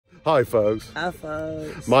Hi, folks. Hi,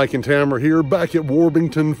 folks. Mike and Tam are here back at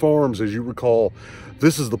Warbington Farms, as you recall.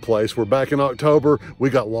 This is the place where back in October,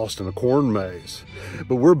 we got lost in a corn maze.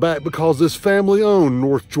 But we're back because this family-owned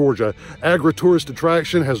North Georgia agri-tourist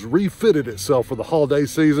attraction has refitted itself for the holiday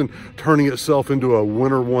season, turning itself into a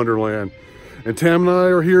winter wonderland. And Tam and I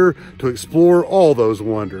are here to explore all those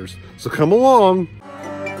wonders. So come along.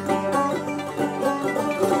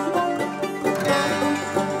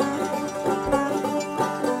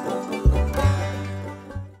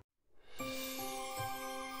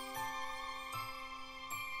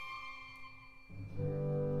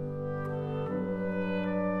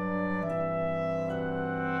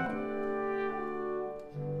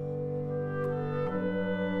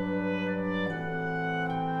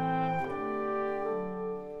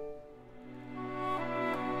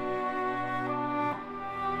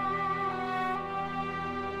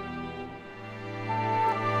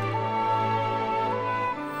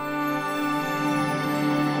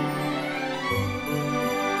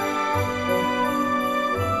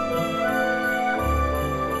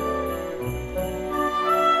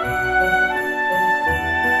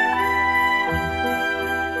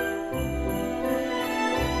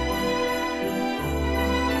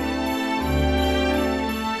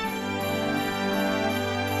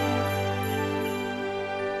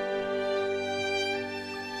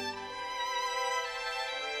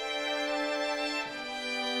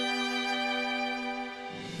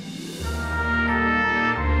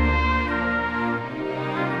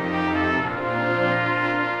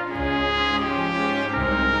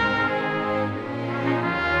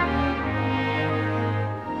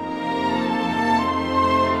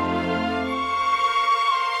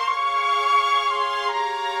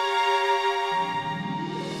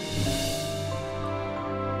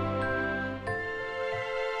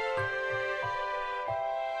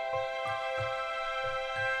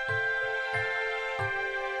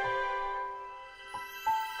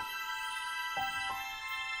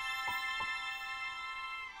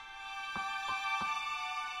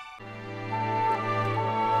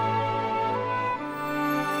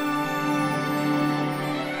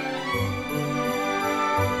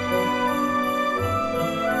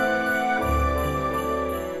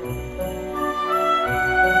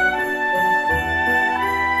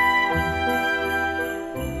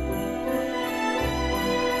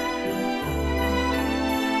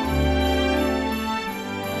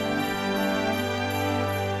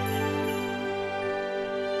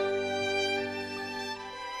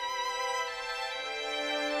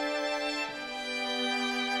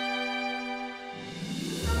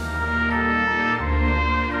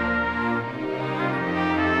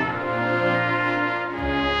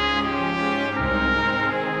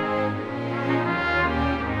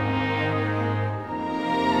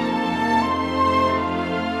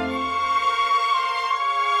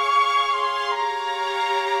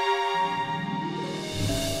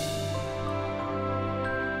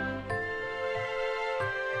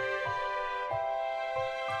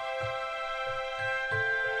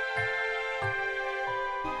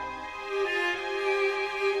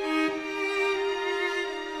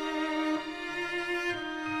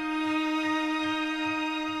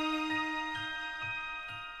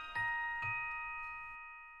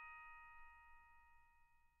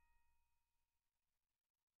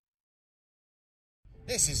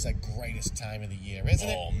 This is the greatest time of the year, isn't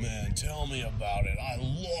it? Oh, man, tell me about it. I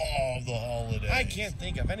love the holidays. I can't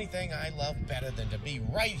think of anything I love better than to be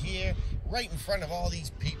right here, right in front of all these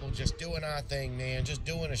people, just doing our thing, man, just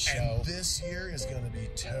doing a show. And this year is going to be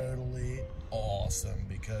totally awesome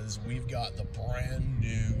because we've got the brand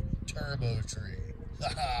new turbo tree.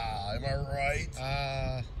 Am I right?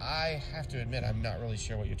 I have to admit, I'm not really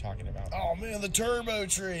sure what you're talking about. Oh, man, the turbo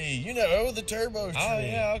tree. You know, the turbo tree. Oh,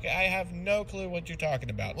 yeah, okay. I have no clue what you're talking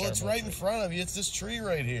about. Well, it's right in front of you. It's this tree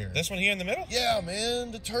right here. This one here in the middle? Yeah, man,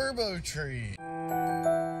 the turbo tree.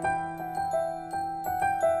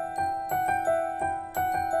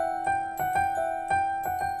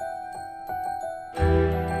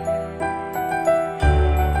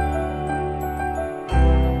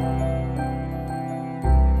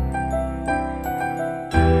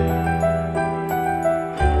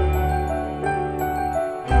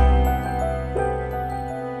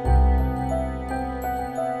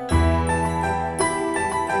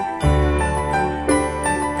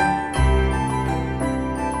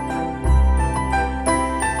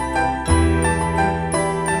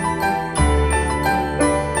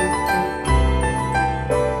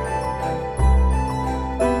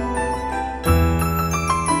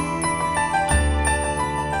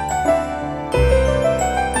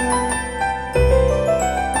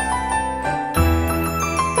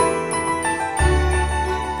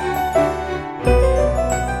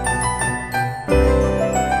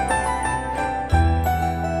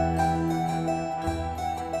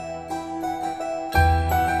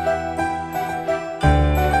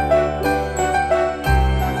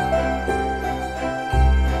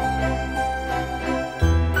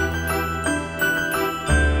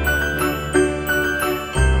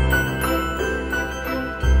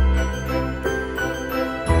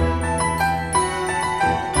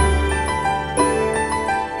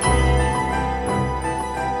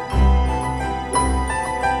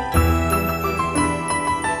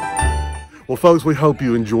 Well, folks, we hope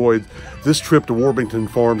you enjoyed this trip to Warbington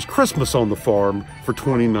Farms, Christmas on the Farm for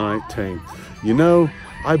 2019. You know,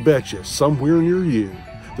 I bet you somewhere near you,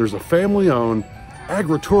 there's a family-owned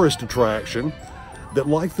agri-tourist attraction that,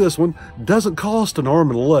 like this one, doesn't cost an arm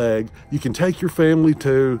and a leg. You can take your family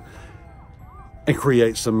to and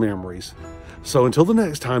create some memories. So until the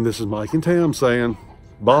next time, this is Mike and Tam saying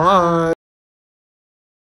bye.